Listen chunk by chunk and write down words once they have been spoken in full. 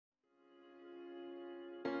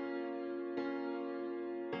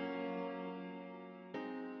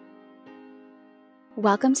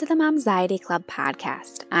Welcome to the Momxiety Club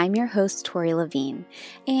podcast. I'm your host, Tori Levine,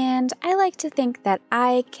 and I like to think that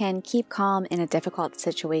I can keep calm in a difficult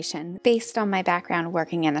situation based on my background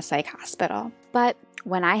working in a psych hospital. But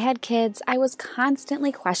when I had kids, I was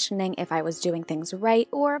constantly questioning if I was doing things right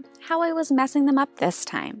or how I was messing them up this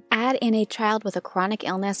time. Add in a child with a chronic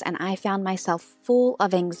illness, and I found myself full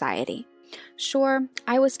of anxiety. Sure,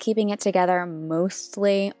 I was keeping it together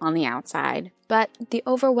mostly on the outside, but the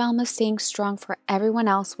overwhelm of staying strong for everyone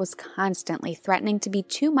else was constantly threatening to be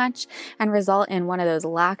too much and result in one of those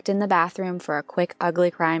locked in the bathroom for a quick ugly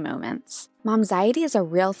cry moments. Momxiety is a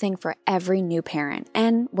real thing for every new parent,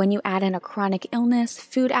 and when you add in a chronic illness,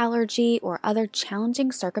 food allergy, or other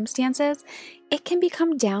challenging circumstances, it can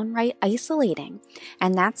become downright isolating.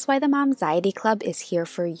 And that's why the Momxiety Club is here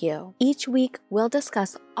for you. Each week, we'll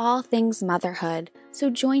discuss all things motherhood, so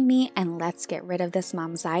join me and let's get rid of this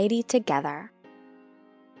momxiety together.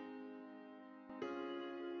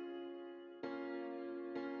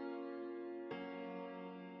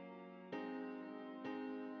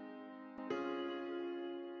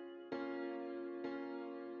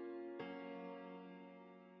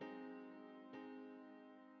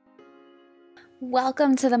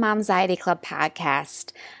 Welcome to the Momxiety Club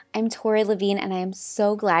podcast. I'm Tori Levine, and I am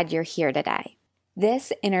so glad you're here today.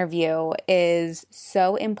 This interview is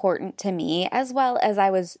so important to me, as well as I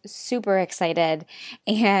was super excited,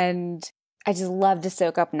 and I just love to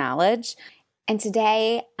soak up knowledge. And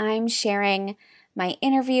today I'm sharing my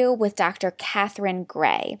interview with Dr. Kathryn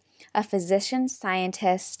Gray, a physician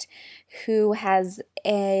scientist who has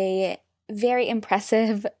a very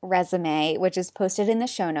impressive resume, which is posted in the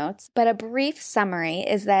show notes. But a brief summary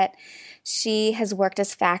is that she has worked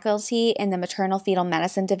as faculty in the maternal fetal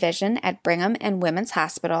medicine division at Brigham and Women's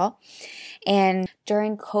Hospital. And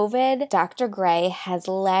during COVID, Dr. Gray has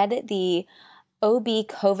led the OB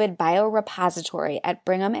COVID biorepository at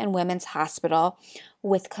Brigham and Women's Hospital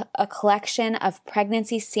with a collection of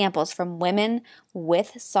pregnancy samples from women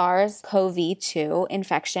with SARS-CoV-2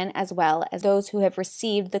 infection, as well as those who have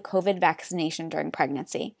received the COVID vaccination during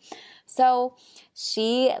pregnancy. So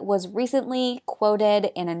she was recently quoted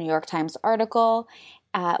in a New York Times article,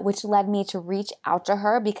 which led me to reach out to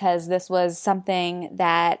her because this was something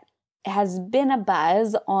that has been a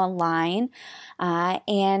buzz online,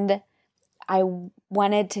 and I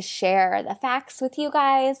wanted to share the facts with you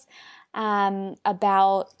guys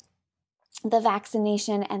about the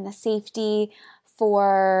vaccination and the safety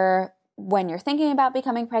for when you're thinking about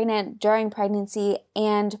becoming pregnant, during pregnancy,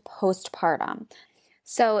 and postpartum.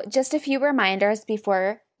 So just a few reminders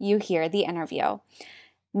before you hear the interview.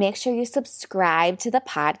 Make sure you subscribe to the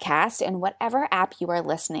podcast in whatever app you are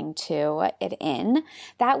listening to it in.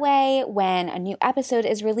 That way, when a new episode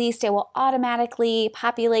is released, it will automatically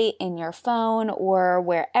populate in your phone or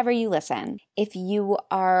wherever you listen. If you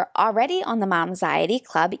are already on the Momxiety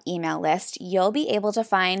Club email list, you'll be able to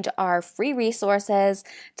find our free resources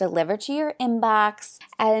delivered to your inbox.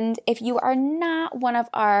 And if you are not one of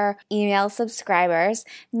our email subscribers,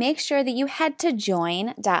 make sure that you head to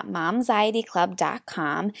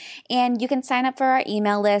join.momxietyclub.com and you can sign up for our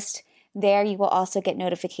email list. There you will also get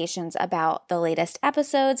notifications about the latest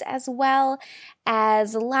episodes, as well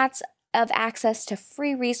as lots of access to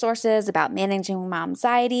free resources about managing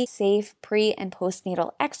momxiety, safe pre- and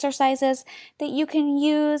postnatal exercises that you can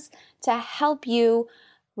use to help you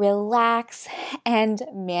relax and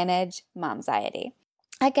manage momxiety.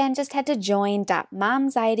 Again, just head to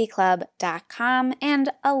join.momxietyclub.com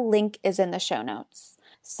and a link is in the show notes.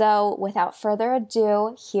 So without further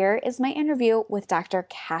ado, here is my interview with Dr.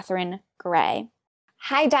 Kathryn Gray.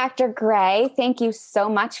 Hi, Dr. Gray. Thank you so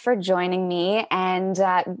much for joining me and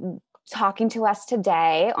talking to us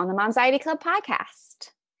today on the Momxiety Club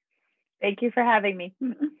podcast. Thank you for having me.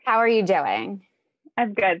 How are you doing?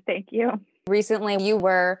 I'm good. Thank you. Recently, you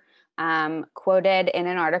were quoted in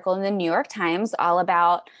an article in the New York Times all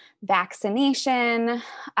about vaccination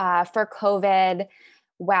for COVID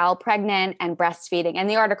while pregnant and breastfeeding. And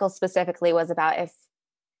the article specifically was about if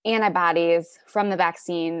antibodies from the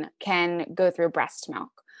vaccine can go through breast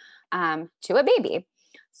milk to a baby.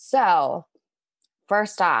 So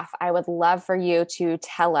first off, I would love for you to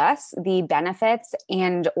tell us the benefits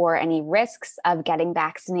and or any risks of getting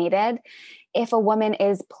vaccinated if a woman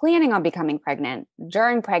is planning on becoming pregnant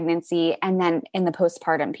during pregnancy and then in the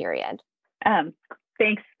postpartum period.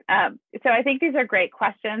 Thanks. So I think these are great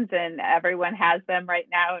questions and everyone has them right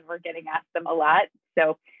now and we're getting asked them a lot.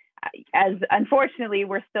 So as unfortunately,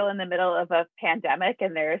 we're still in the middle of a pandemic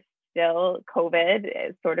and there's still COVID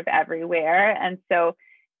is sort of everywhere. And so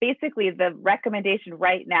basically the recommendation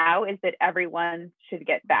right now is that everyone should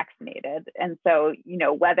get vaccinated. And so,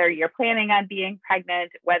 whether you're planning on being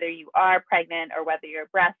pregnant, whether you are pregnant, or whether you're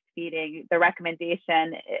breastfeeding, the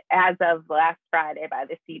recommendation as of last Friday by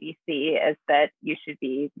the CDC is that you should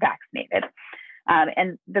be vaccinated.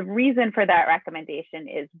 And the reason for that recommendation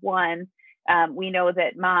is, one, we know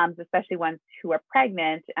that moms, especially ones who are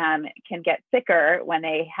pregnant, can get sicker when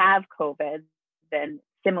they have COVID than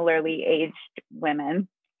similarly aged women.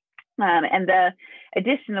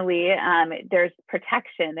 Additionally, there's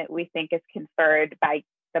protection that we think is conferred by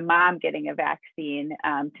the mom getting a vaccine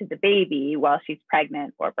to the baby while she's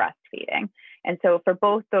pregnant or breastfeeding. And so for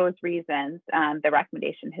both those reasons, the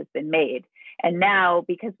recommendation has been made. And now,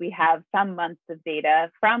 because we have some months of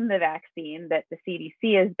data from the vaccine that the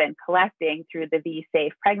CDC has been collecting through the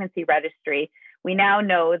V-Safe pregnancy registry, we now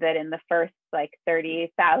know that in the first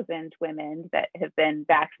 30,000 women that have been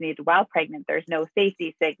vaccinated while pregnant, there's no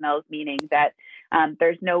safety signals, meaning that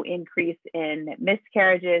there's no increase in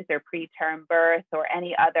miscarriages or preterm birth or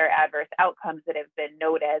any other adverse outcomes that have been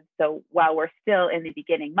noted. So while we're still in the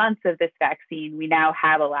beginning months of this vaccine, we now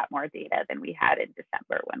have a lot more data than we had in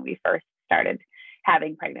December when we first started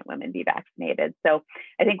having pregnant women be vaccinated. So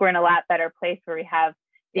I think we're in a lot better place where we have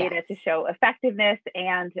data to show effectiveness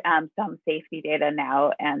and some safety data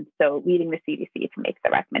now. And so leading the CDC to make the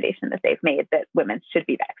recommendation that they've made that women should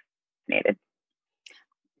be vaccinated.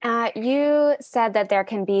 You said that there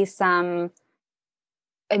can be some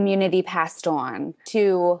immunity passed on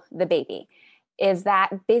to the baby. Is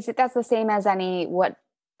that basic? That's the same as what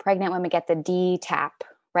pregnant women get the DTaP,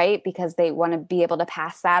 right? Because they want to be able to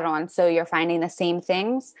pass that on. So you're finding the same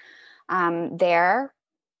things there.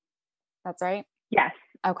 That's right? Yes.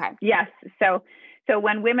 Okay. Yes. So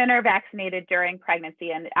when women are vaccinated during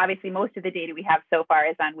pregnancy, and obviously most of the data we have so far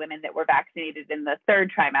is on women that were vaccinated in the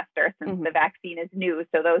third trimester, since the vaccine is new.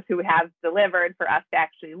 So those who have delivered, for us to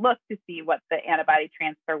actually look to see what the antibody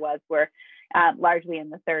transfer was, were largely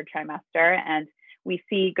in the third trimester. And we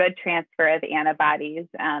see good transfer of antibodies.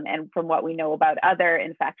 And from what we know about other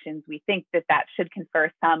infections, we think that should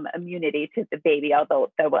confer some immunity to the baby,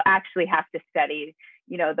 although they will actually have to study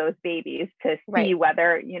those babies to see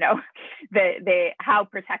whether, how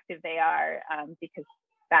protective they are, because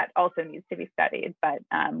that also needs to be studied. But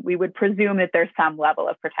we would presume that there's some level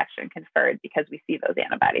of protection conferred because we see those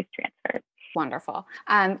antibodies transferred. Wonderful.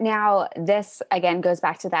 Now, this again goes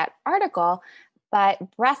back to that article, but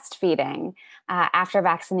breastfeeding after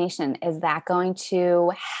vaccination, is that going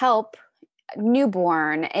to help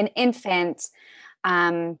newborn, an infant?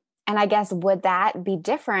 And I guess, would that be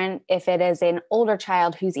different if it is an older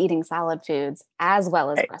child who's eating solid foods as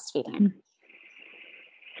well as breastfeeding?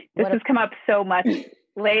 This has come up so much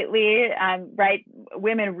lately, right?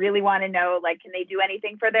 Women really want to know, can they do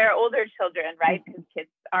anything for their older children, right? Because kids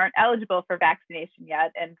aren't eligible for vaccination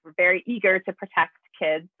yet. And we're very eager to protect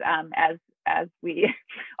kids, as we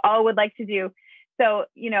all would like to do. So,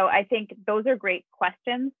 I think those are great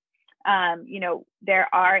questions. There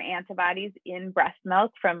are antibodies in breast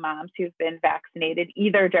milk from moms who've been vaccinated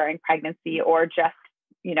either during pregnancy or just,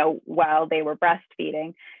 while they were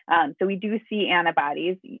breastfeeding. So we do see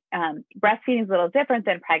antibodies. Breastfeeding is a little different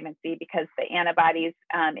than pregnancy because the antibodies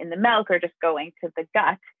in the milk are just going to the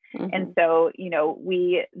gut. And so,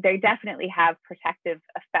 they definitely have protective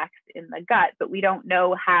effects in the gut, but we don't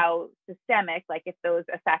know how systemic, if those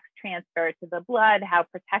effects transfer to the blood, how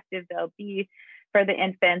protective they'll be for the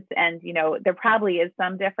infants. And, there probably is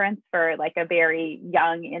some difference for a very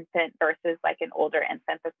young infant versus an older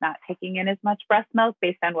infant that's not taking in as much breast milk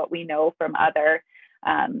based on what we know from other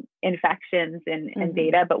infections and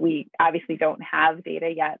data, but we obviously don't have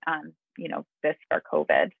data yet on, this for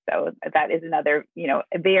COVID. So that is another,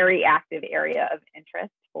 a very active area of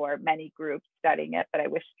interest for many groups studying it. But I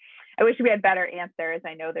wish we had better answers.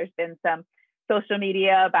 I know there's been some social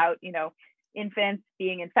media about, infants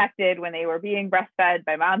being infected when they were being breastfed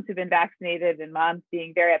by moms who've been vaccinated, and moms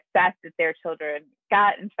being very upset that their children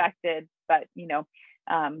got infected. But,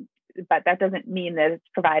 but that doesn't mean that it's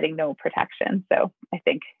providing no protection. So I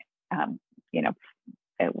think,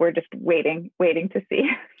 we're just waiting to see.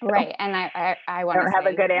 So right. And I want to don't have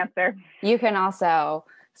a good answer. You can also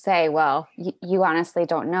say, well, you honestly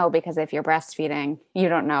don't know, because if you're breastfeeding, you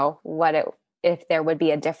don't know if there would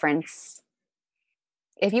be a difference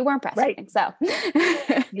if you weren't breastfeeding. So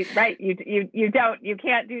you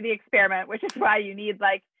can't do the experiment, which is why you need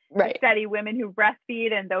to study women who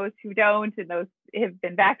breastfeed and those who don't, and those have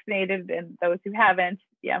been vaccinated and those who haven't.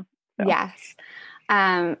 Yeah. So. Yes.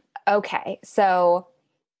 Okay. So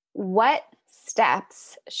what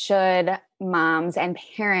steps should moms and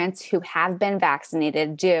parents who have been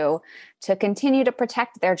vaccinated do to continue to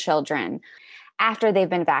protect their children after they've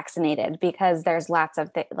been vaccinated? Because there's lots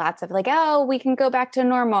of like, oh, we can go back to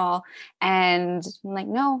normal. And I'm like,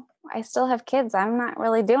 no, I still have kids. I'm not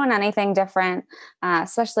really doing anything different.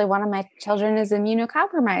 Especially one of my children is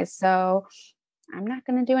immunocompromised. So I'm not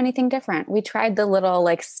going to do anything different. We tried the little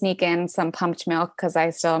like sneak in some pumped milk because I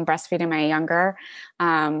still am breastfeeding my younger.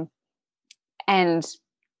 And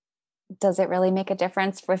does it really make a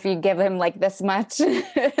difference if you give him like this much,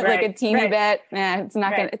 like a teeny bit? It's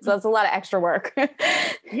not going to, it's a lot of extra work.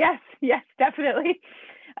 Yes, definitely.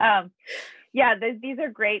 These are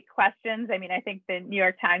great questions. I mean, I think the New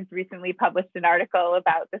York Times recently published an article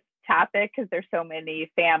about this topic because there's so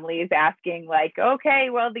many families asking like, okay,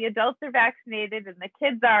 well, the adults are vaccinated and the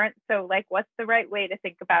kids aren't. So like, what's the right way to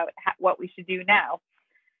think about what we should do now?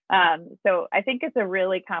 So I think it's a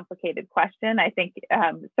really complicated question. I think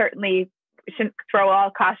certainly we shouldn't throw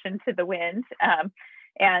all caution to the wind.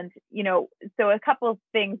 And, so a couple of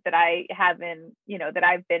things that I have that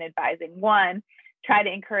I've been advising. One, try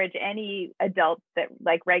to encourage any adults that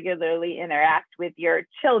like regularly interact with your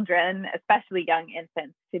children, especially young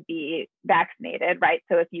infants, to be vaccinated, right?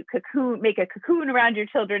 So if you make a cocoon around your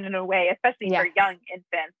children in a way, especially for young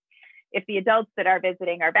infants, if the adults that are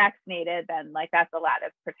visiting are vaccinated, then like that's a lot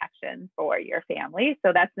of protection for your family.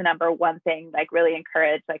 So that's the number one thing, like really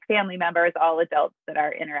encourage like family members, all adults that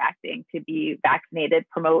are interacting to be vaccinated,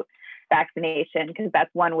 promote vaccination, because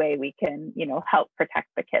that's one way we can, help protect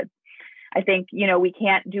the kids. I think, we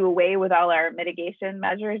can't do away with all our mitigation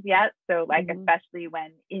measures yet. So like, especially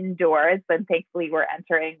when indoors, then thankfully we're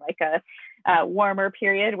entering like a warmer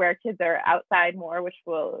period where kids are outside more, which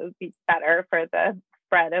will be better for the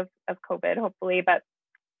spread of COVID, hopefully. But,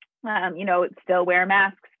 still wear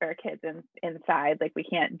masks for kids inside. Like we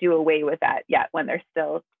can't do away with that yet when there's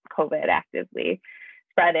still COVID actively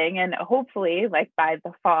spreading. And hopefully, like by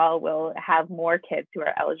the fall, we'll have more kids who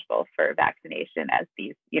are eligible for vaccination as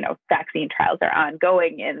these, vaccine trials are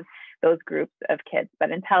ongoing in those groups of kids.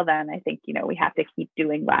 But until then, I think, we have to keep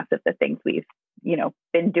doing lots of the things we've,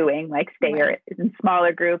 been doing, like stay in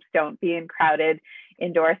smaller groups, don't be in crowded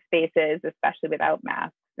indoor spaces, especially without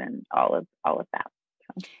masks and all of that.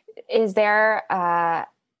 So. Is there a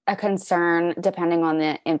concern, depending on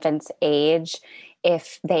the infant's age,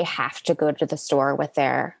 if they have to go to the store with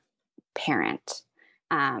their parent?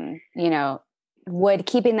 Would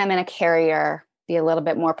keeping them in a carrier be a little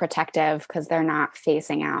bit more protective because they're not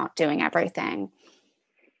facing out doing everything?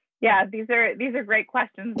 Yeah, these are great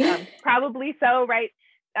questions. Probably so, right?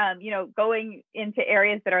 Going into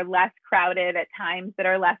areas that are less crowded at times that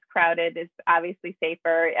are less crowded is obviously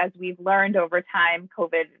safer. As we've learned over time,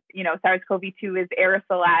 COVID, SARS-CoV-2 is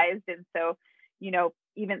aerosolized. And so,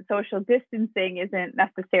 even social distancing isn't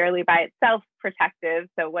necessarily by itself protective.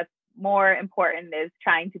 So what's more important is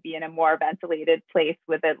trying to be in a more ventilated place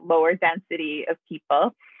with a lower density of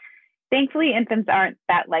people. Thankfully, infants aren't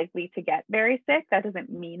that likely to get very sick. That doesn't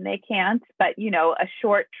mean they can't, but, a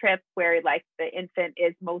short trip where like the infant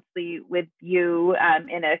is mostly with you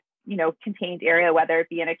in a, contained area, whether it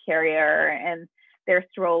be in a carrier and their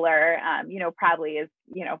stroller, probably is,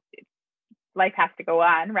 life has to go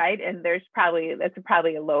on, right? And that's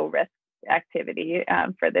probably a low risk activity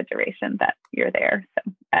for the duration that you're there.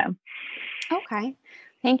 So, okay.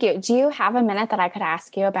 Thank you. Do you have a minute that I could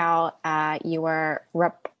ask you about your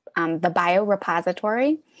the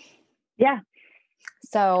biorepository? Yeah.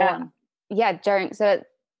 So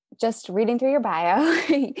just reading through your bio,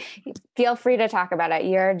 feel free to talk about it.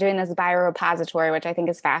 You're doing this biorepository, which I think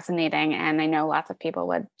is fascinating. And I know lots of people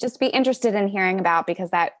would just be interested in hearing about because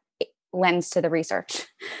that lends to the research.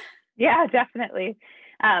 Yeah, definitely.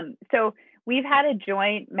 So we've had a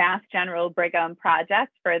joint Mass General Brigham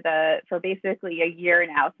project for basically a year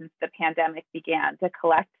now since the pandemic began to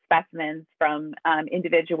collect specimens from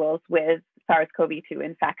individuals with SARS-CoV-2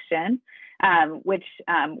 infection, which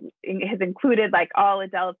has included like all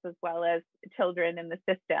adults as well as children in the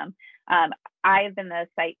system. I have been the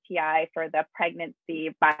site PI for the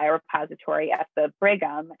pregnancy biorepository at the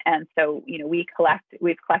Brigham. And so, we've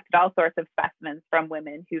collected all sorts of specimens from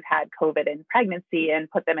women who've had COVID in pregnancy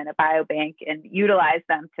and put them in a biobank and utilize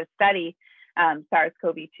them to study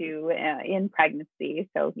SARS-CoV-2 in pregnancy.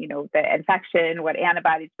 So, the infection, what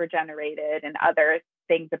antibodies were generated, and other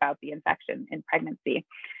things about the infection in pregnancy.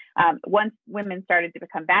 Once women started to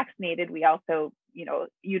become vaccinated, we also,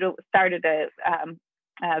 started a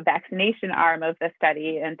vaccination arm of the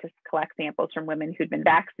study and to collect samples from women who'd been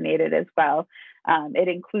vaccinated as well. It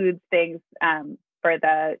includes things for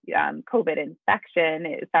the COVID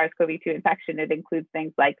infection, SARS-CoV-2 infection. It includes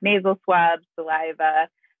things like nasal swabs, saliva,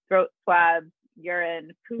 throat swabs,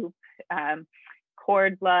 urine, poop,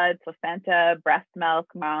 cord blood, placenta, breast milk,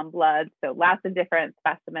 mom blood. So lots of different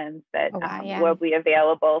specimens that will be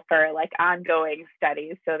available for like ongoing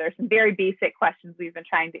studies. So there's some very basic questions we've been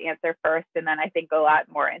trying to answer first. And then I think a lot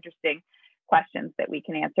more interesting questions that we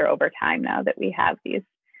can answer over time now that we have these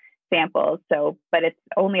samples. So, but it's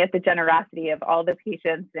only at the generosity of all the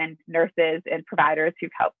patients and nurses and providers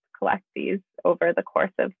who've helped collect these over the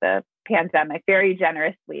course of the pandemic very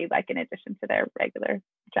generously, like in addition to their regular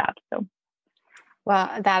jobs. So.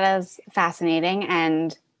 Well, that is fascinating.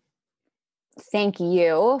 And thank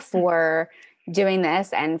you for doing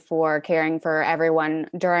this and for caring for everyone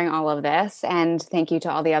during all of this. And thank you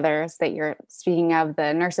to all the others that you're speaking of,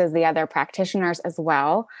 the nurses, the other practitioners as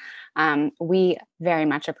well. We very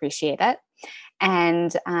much appreciate it.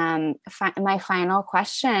 And my final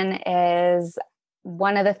question is,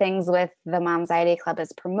 one of the things with the Momxiety Club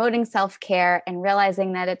is promoting self-care and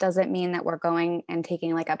realizing that it doesn't mean that we're going and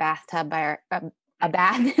taking like a bath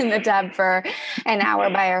in the tub for an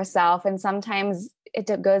hour by ourselves. And sometimes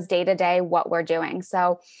it goes day to day what we're doing.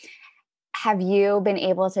 So have you been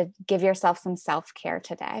able to give yourself some self-care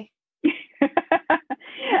today?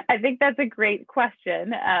 I think that's a great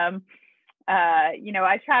question.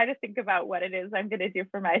 I try to think about what it is I'm going to do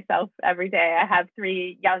for myself every day. I have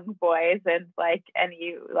 3 young boys, and like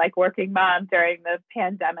any working mom during the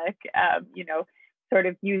pandemic, sort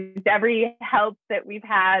of used every help that we've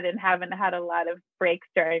had and haven't had a lot of breaks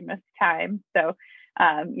during this time. So,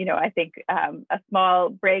 I think a small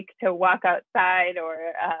break to walk outside or,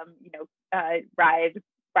 ride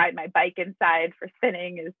my bike inside for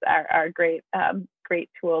spinning are great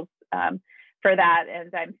tools for that.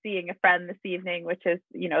 And I'm seeing a friend this evening, which is,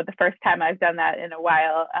 the first time I've done that in a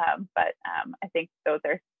while. But I think those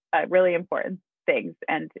are really important things,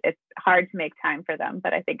 and it's hard to make time for them.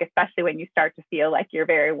 But I think especially when you start to feel like you're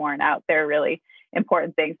very worn out, they're really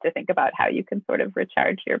important things to think about how you can sort of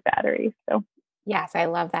recharge your battery. So yes, I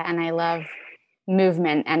love that. And I love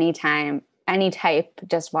movement anytime, any type,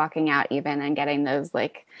 just walking out even and getting those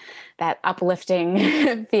that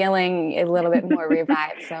uplifting feeling a little bit more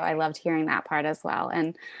revived. So I loved hearing that part as well.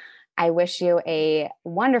 And I wish you a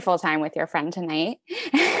wonderful time with your friend tonight.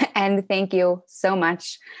 And thank you so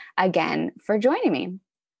much again for joining me.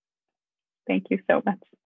 Thank you so much.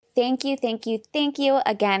 Thank you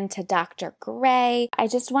again to Dr. Gray. I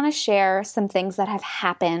just want to share some things that have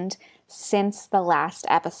happened since the last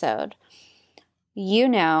episode.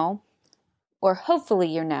 Or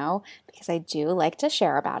hopefully because I do like to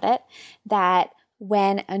share about it, that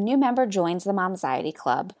when a new member joins the Momxiety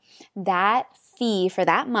Club, that fee for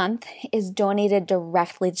that month is donated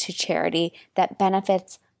directly to charity that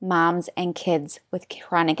benefits moms and kids with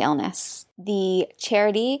chronic illness. The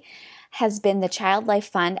charity has been the Child Life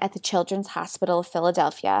Fund at the Children's Hospital of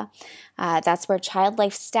Philadelphia. That's where Child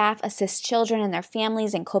Life staff assist children and their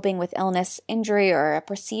families in coping with illness, injury, or a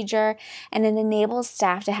procedure, and it enables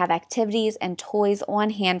staff to have activities and toys on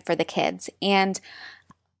hand for the kids. And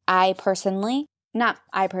but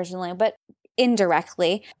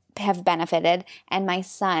indirectly have benefited, and my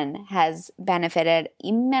son has benefited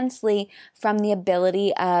immensely from the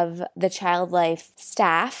ability of the Child Life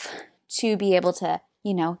staff to be able to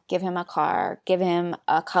give him a car, give him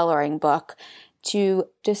a coloring book to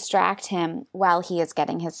distract him while he is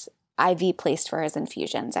getting his IV placed for his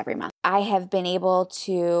infusions every month. I have been able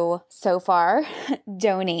to, so far,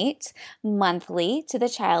 donate monthly to the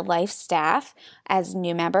Child Life staff as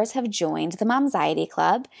new members have joined the Momxiety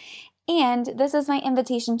Club. And this is my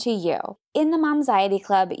invitation to you. In the Momxiety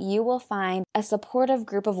Club, you will find a supportive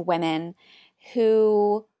group of women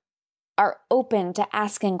who are open to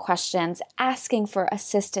asking questions, asking for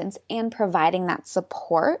assistance, and providing that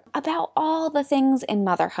support about all the things in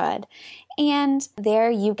motherhood. And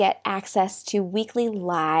there you get access to weekly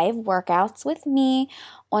live workouts with me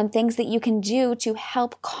on things that you can do to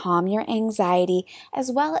help calm your anxiety,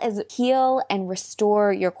 as well as heal and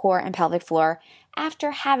restore your core and pelvic floor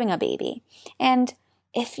after having a baby. And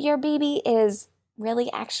if your baby is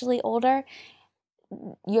really actually older,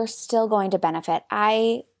 you're still going to benefit.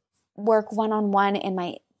 I work one-on-one in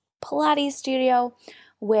my Pilates studio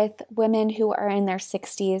with women who are in their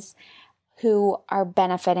 60s who are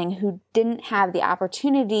benefiting, who didn't have the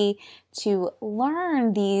opportunity to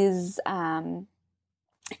learn these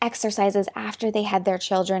exercises after they had their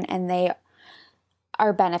children, and they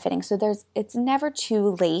are benefiting. So it's never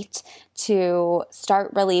too late to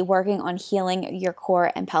start really working on healing your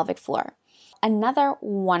core and pelvic floor. Another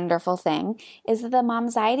wonderful thing is that the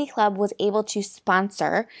Momxiety Club was able to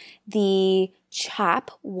sponsor the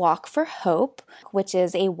CHOP Walk for Hope, which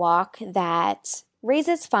is a walk that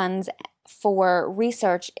raises funds for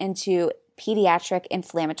research into pediatric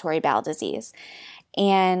inflammatory bowel disease.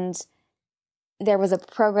 And there was a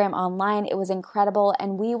program online. It was incredible.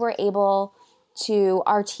 And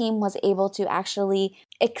our team was able to actually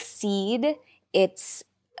exceed its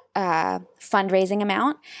fundraising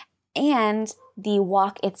amount, and the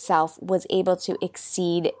walk itself was able to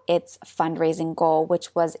exceed its fundraising goal,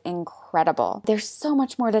 which was incredible. There's so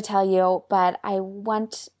much more to tell you, but I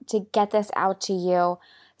want to get this out to you.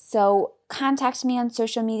 So contact me on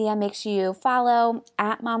social media. Make sure you follow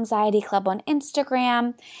at Momxiety Club on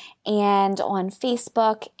Instagram and on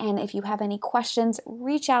Facebook. And if you have any questions,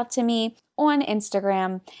 reach out to me on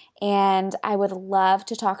Instagram, and I would love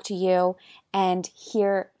to talk to you and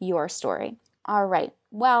hear your story. All right.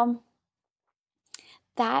 Well,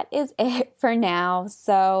 that is it for now.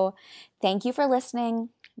 So thank you for listening.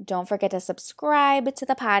 Don't forget to subscribe to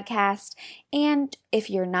the podcast. And if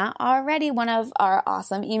you're not already one of our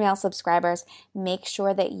awesome email subscribers, make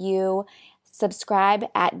sure that you subscribe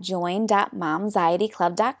at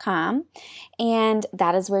join.momxietyclub.com. And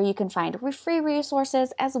that is where you can find free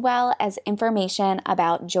resources as well as information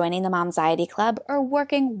about joining the Momxiety Club or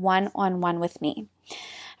working one-on-one with me.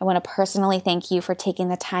 I want to personally thank you for taking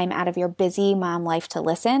the time out of your busy mom life to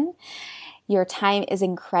listen. Your time is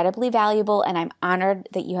incredibly valuable, and I'm honored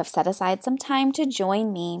that you have set aside some time to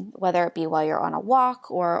join me, whether it be while you're on a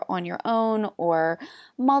walk or on your own or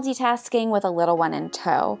multitasking with a little one in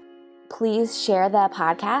tow. Please share the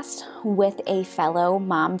podcast with a fellow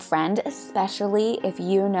mom friend, especially if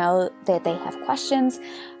you know that they have questions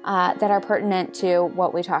that are pertinent to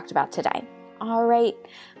what we talked about today. All right,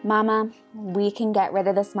 Mama, we can get rid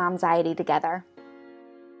of this momxiety together.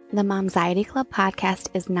 The Momxiety Club podcast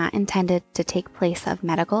is not intended to take place of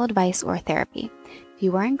medical advice or therapy. If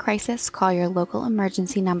you are in crisis, call your local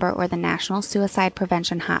emergency number or the National Suicide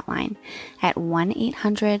Prevention Hotline at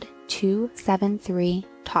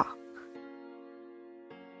 1-800-273-TALK.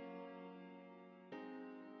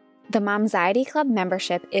 The Momxiety Club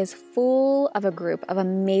membership is full of a group of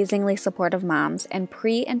amazingly supportive moms and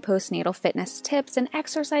pre- and postnatal fitness tips and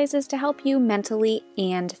exercises to help you mentally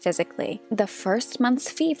and physically. The first month's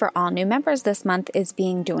fee for all new members this month is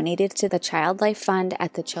being donated to the Child Life Fund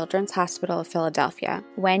at the Children's Hospital of Philadelphia.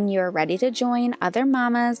 When you're ready to join other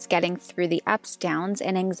mamas getting through the ups, downs,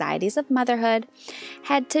 and anxieties of motherhood,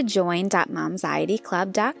 head to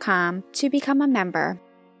join.momxietyclub.com to become a member.